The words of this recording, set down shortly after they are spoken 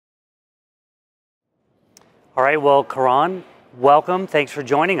All right, well, Karan, welcome. Thanks for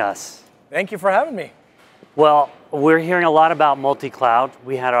joining us. Thank you for having me. Well, we're hearing a lot about multi-cloud.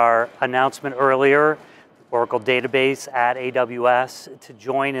 We had our announcement earlier, Oracle database at AWS to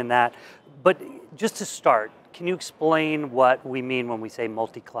join in that. But just to start, can you explain what we mean when we say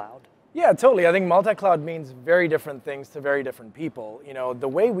multi-cloud? Yeah, totally. I think multi-cloud means very different things to very different people. The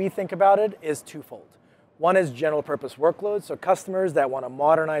way we think about it is twofold. One is general purpose workloads, so customers that want to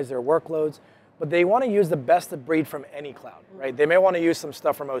modernize their workloads, but they want to use the best of breed from any cloud, right? They may want to use some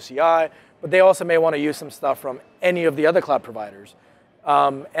stuff from OCI, but they also may want to use some stuff from any of the other cloud providers.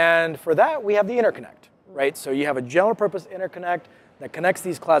 And for that, we have the interconnect, right? So you have a general purpose interconnect that connects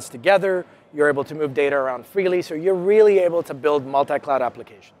these clouds together. You're able to move data around freely, so you're really able to build multi-cloud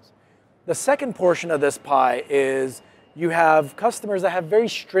applications. The second portion of this pie is you have customers that have very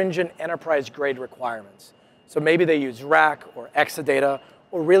stringent enterprise-grade requirements. So maybe they use RAC or Exadata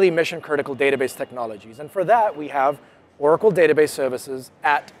or really mission-critical database technologies. And for that, we have Oracle Database Services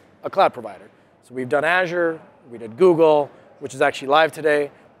at a cloud provider. So we've done Azure, we did Google, which is actually live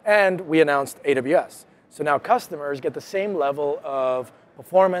today, and we announced AWS. So now customers get the same level of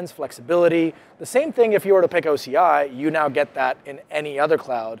performance, flexibility. The same thing if you were to pick OCI, you now get that in any other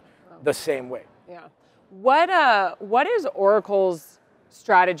cloud the same way. Yeah. What is Oracle's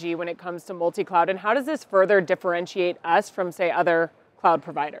strategy when it comes to multi-cloud, and how does this further differentiate us from, say, other cloud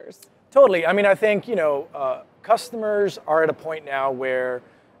providers? Totally. I mean, I think customers are at a point now where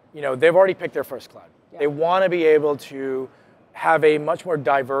they've already picked their first cloud. Yeah. They want to be able to have a much more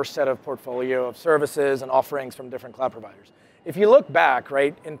diverse set of portfolio of services and offerings from different cloud providers. If you look back,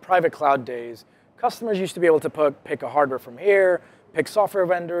 right, in private cloud days, customers used to be able to pick a hardware from here, pick software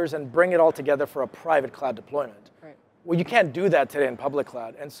vendors, and bring it all together for a private cloud deployment. Right. Well, you can't do that today in public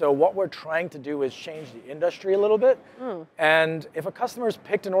cloud. And so what we're trying to do is change the industry a little bit. And if a customer's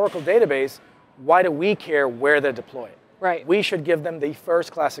picked an Oracle database, why do we care where they deploy it? Right. We should give them the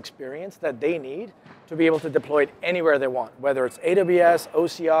first-class experience that they need to be able to deploy it anywhere they want, whether it's AWS,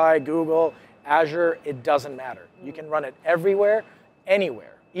 OCI, Google, Azure, it doesn't matter. You can run it everywhere,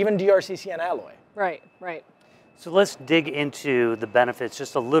 anywhere, even DRCC and Alloy. Right, right. So let's dig into the benefits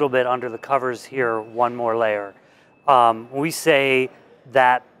just a little bit under the covers here, one more layer. When we say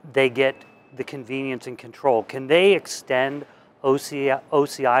that they get the convenience and control, can they extend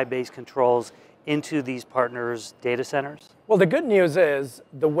OCI-based controls into these partners' data centers? Well, the good news is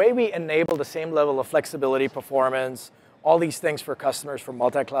the way we enable the same level of flexibility, performance, all these things for customers for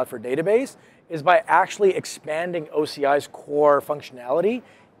multi-cloud for database is by actually expanding OCI's core functionality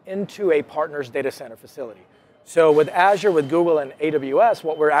into a partner's data center facility. So with Azure, with Google, and AWS,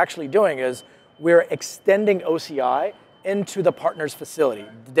 what we're actually doing is we're extending OCI into the partner's facility,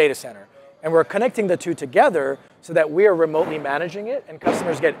 the data center. And we're connecting the two together so that we are remotely managing it and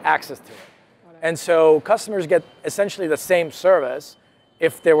customers get access to it. And so customers get essentially the same service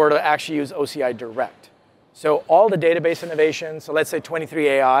if they were to actually use OCI direct. So all the database innovations, so let's say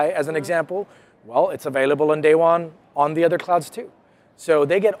 23AI as an example, well, it's available on day one on the other clouds too. So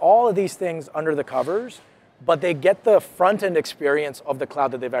they get all of these things under the covers, but they get the front-end experience of the cloud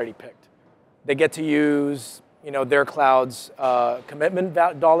that they've already picked. They get to use their cloud's commitment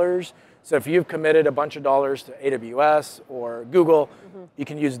dollars. So if you've committed a bunch of dollars to AWS or Google, you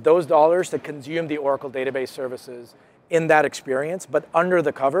can use those dollars to consume the Oracle database services in that experience. But under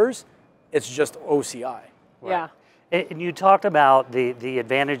the covers, it's just OCI. Yeah. And you talked about the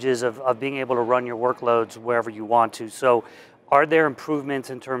advantages of being able to run your workloads wherever you want to. So are there improvements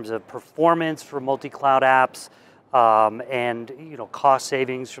in terms of performance for multi-cloud apps and cost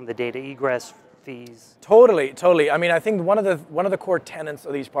savings from the data egress fees? Totally, totally. I mean, I think one of the core tenets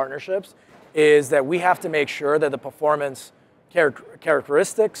of these partnerships is that we have to make sure that the performance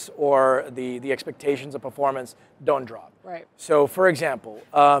characteristics or the expectations of performance don't drop. Right. So, for example,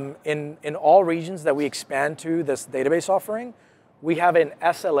 in all regions that we expand to this database offering, we have an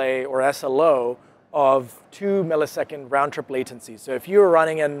SLA or SLO of 2 millisecond round trip latency. So if you're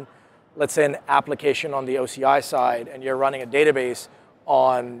running let's say, an application on the OCI side and you're running a database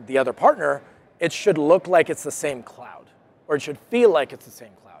on the other partner, it should look like it's the same cloud, or it should feel like it's the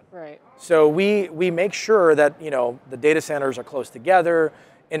same cloud. Right. So we make sure that the data centers are close together.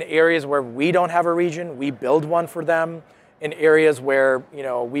 In areas where we don't have a region, we build one for them. In areas where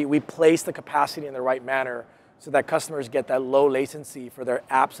we place the capacity in the right manner so that customers get that low latency for their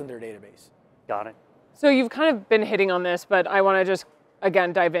apps in their database. Got it. So you've kind of been hitting on this, but I want to just,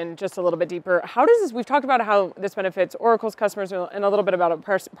 again, dive in just a little bit deeper. How does this, we've talked about how this benefits Oracle's customers and a little bit about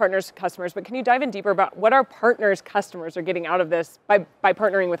our partners' customers, but can you dive in deeper about what our partners' customers are getting out of this by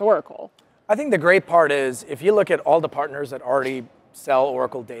partnering with Oracle? I think the great part is, if you look at all the partners that already sell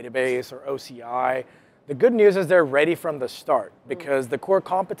Oracle Database or OCI, The good news is they're ready from the start because the core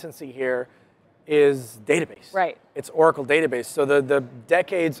competency here is database. Right. It's Oracle database. So the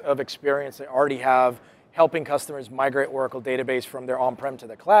decades of experience they already have helping customers migrate Oracle database from their on-prem to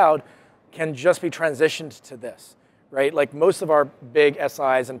the cloud can just be transitioned to this, right? Like most of our big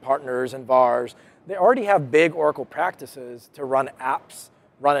SIs and partners and VARs, they already have big Oracle practices to run apps,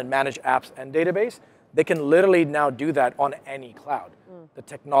 run and manage apps and database. They can literally now do that on any cloud. The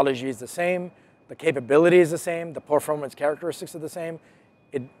technology is the same, the capability is the same, the performance characteristics are the same.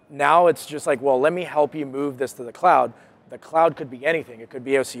 Now it's just like, well, let me help you move this to the cloud. The cloud could be anything. It could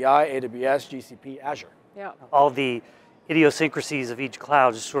be OCI, AWS, GCP, Azure. Yeah. All the idiosyncrasies of each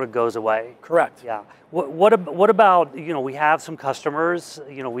cloud just sort of goes away. Correct. Yeah. What about, we have some customers,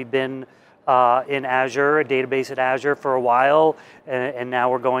 we've been in Azure, a database at Azure for a while, and now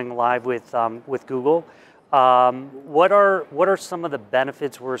we're going live with Google. What are some of the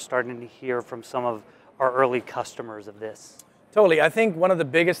benefits we're starting to hear from some of our early customers of this? Totally. I think one of the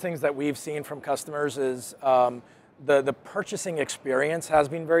biggest things that we've seen from customers is the purchasing experience has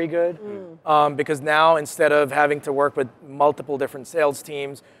been very good because now instead of having to work with multiple different sales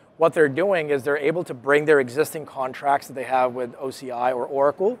teams, what they're doing is they're able to bring their existing contracts that they have with OCI or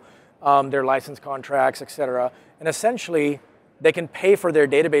Oracle, their license contracts, et cetera, and essentially they can pay for their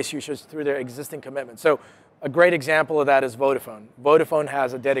database usage through their existing commitments. So a great example of that is Vodafone. Vodafone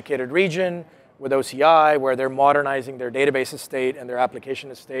has a dedicated region with OCI where they're modernizing their database estate and their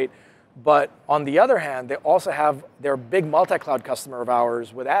application estate. But on the other hand, they also have their big multi-cloud customer of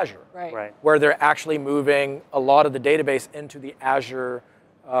ours with Azure, Right. where they're actually moving a lot of the database into the Azure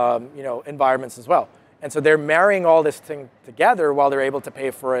environments as well. And so they're marrying all this thing together while they're able to pay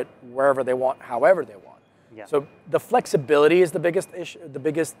for it wherever they want, however they want. Yeah. So the flexibility is the biggest issue, the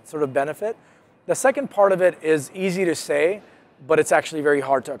biggest sort of benefit. The second part of it is easy to say, but it's actually very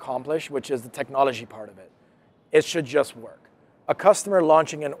hard to accomplish, which is the technology part of it. It should just work. A customer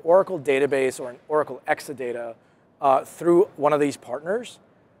launching an Oracle database or an Oracle Exadata through one of these partners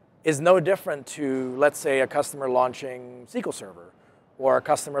is no different to, let's say, a customer launching SQL Server or a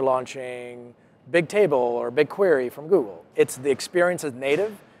customer launching Bigtable or BigQuery from Google. The experience is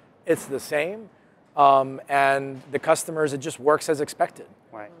native, it's the same, and the customers, it just works as expected.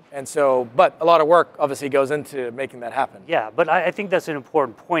 Right. And so, but a lot of work obviously goes into making that happen. Yeah, but I think that's an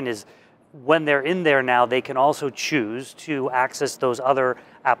important point is when they're in there now, they can also choose to access those other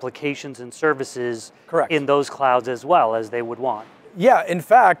applications and services in those clouds as well as they would want. Yeah, in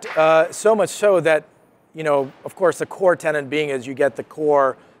fact, so much so that, of course, the core tenet being is you get the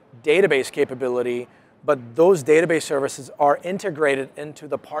core database capability, but those database services are integrated into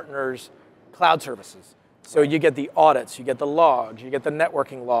the partner's cloud services. So you get the audits, you get the logs, you get the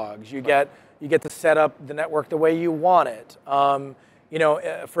networking logs, you get to set up the network the way you want it.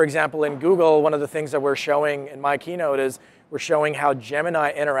 For example, in Google, one of the things that we're showing in my keynote is we're showing how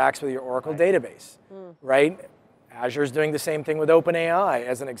Gemini interacts with your Oracle database, right? Azure's doing the same thing with OpenAI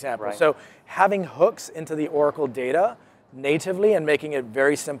as an example. Right. So having hooks into the Oracle data natively and making it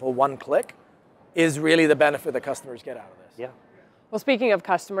very simple, one click, is really the benefit that customers get out of this. Yeah. Well, speaking of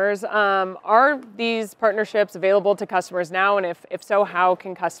customers, are these partnerships available to customers now? And if so, how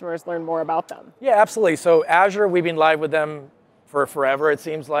can customers learn more about them? Yeah, absolutely. So Azure, we've been live with them for forever, it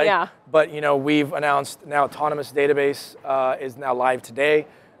seems like. Yeah. But we've announced now Autonomous Database is now live today.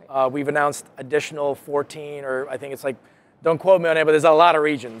 We've announced additional 14, or I think it's like, don't quote me on it, but there's a lot of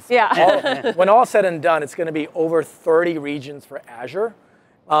regions. Yeah. When all said and done, it's going to be over 30 regions for Azure.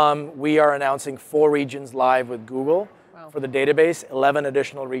 We are announcing 4 regions live with Google for the database, 11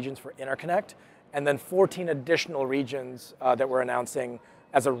 additional regions for Interconnect, and then 14 additional regions that we're announcing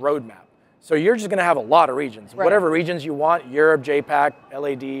as a roadmap. So you're just going to have a lot of regions. Right. Whatever regions you want, Europe, JPAC,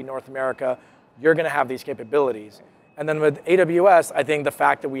 LAD, North America, you're going to have these capabilities. And then with AWS, I think the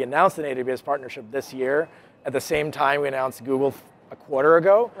fact that we announced an AWS partnership this year, at the same time we announced Google a quarter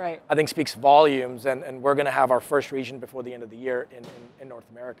ago, I think speaks volumes, and we're going to have our first region before the end of the year in North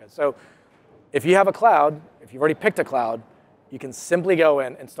America. So if you have a cloud, if you've already picked a cloud, you can simply go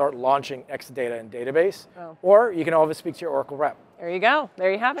in and start launching Exadata and database, or you can always speak to your Oracle rep. There you go.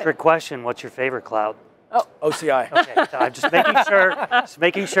 There you have it. Trick question, what's your favorite cloud? Oh. OCI. Okay, so I'm just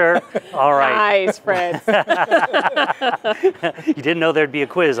making sure, All right. Nice, Fritz. You didn't know there'd be a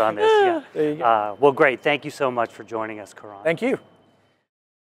quiz on this. Yeah. There you go. Well, great. Thank you so much for joining us, Karan. Thank you.